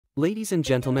Ladies and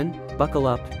gentlemen, buckle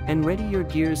up, and ready your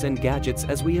gears and gadgets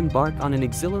as we embark on an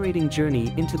exhilarating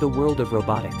journey into the world of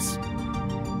robotics.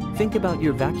 Think about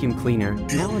your vacuum cleaner,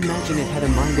 now imagine it had a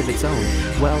mind of its own.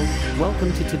 Well,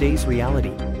 welcome to today's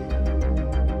reality.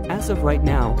 As of right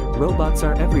now, robots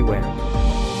are everywhere.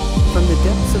 From the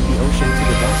depths of the ocean to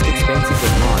the vast expanses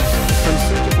of Mars, from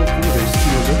surgical theaters to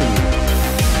your living room.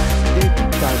 They're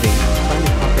deep diving,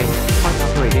 planet hopping, heart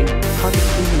operating, carpet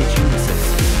cleaning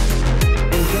geniuses.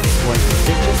 And guess what?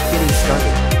 They're just getting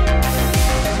started.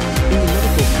 In the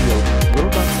medical field,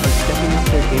 robots are stepping up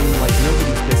their game like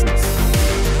nobody's business.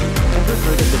 Ever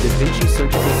heard of the Vinci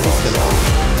surgical system?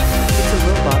 It's a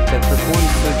robot that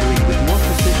performs surgery with more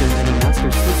precision than a master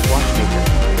Swiss watchmaker.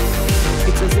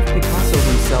 It's as if Picasso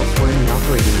himself were in an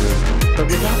operating room, but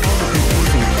without all the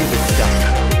confusing cubic stuff.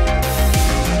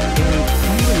 And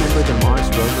do you remember the Mars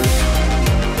Rovers?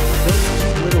 Those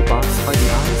cute little bots are the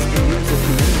eyes and ears of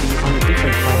humanity on a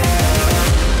different planet.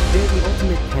 They're the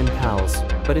ultimate pen pals,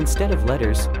 but instead of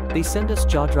letters, they send us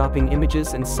jaw-dropping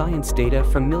images and science data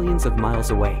from millions of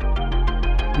miles away.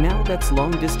 Now that's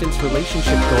long-distance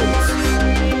relationship goals.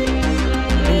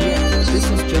 And yet, this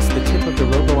is just the tip of the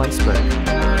robo-iceberg.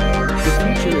 The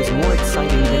future is more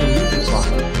exciting than a movie plot.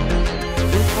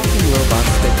 We're talking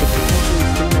robots that could potentially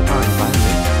clean up our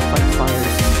environment, fight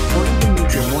fires, or even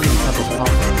make your morning cup of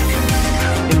coffee.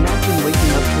 Imagine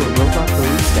waking up to a robot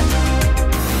barista.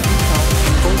 Top,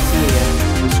 full CAF,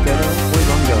 Ristretto, or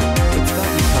Lungo, it's got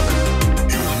you covered.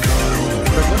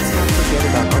 But let's not forget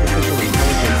about artificial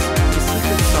intelligence, the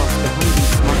secret sauce behind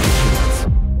these smart machines.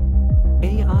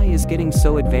 AI is getting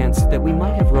so advanced that we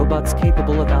might have robots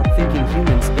capable of outthinking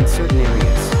humans in certain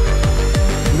areas.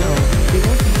 No, they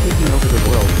won't be taking over the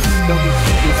world, they'll be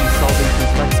too busy solving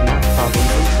complex math problems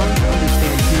and trying to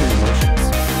understand human emotions.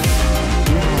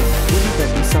 Now, wouldn't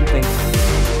that be something?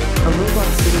 A robot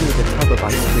sitting with a tub of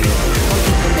ice cream,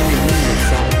 contemplating a meaning of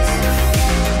science.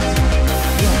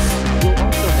 Yes, we'll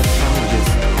also have challenges,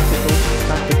 ethical,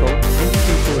 practical, and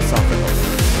even philosophical.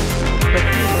 But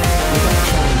without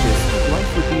challenges, life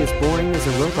would be as boring as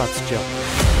a robot's joke.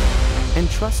 And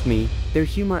trust me, their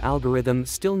humor algorithm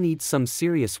still needs some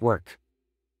serious work.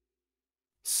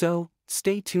 So,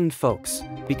 stay tuned folks,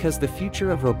 because the future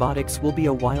of robotics will be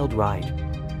a wild ride.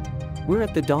 We're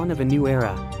at the dawn of a new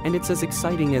era, and it's as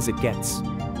exciting as it gets.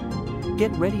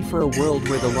 Get ready for a world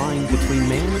where the line between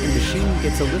man and machine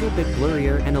gets a little bit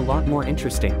blurrier and a lot more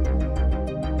interesting.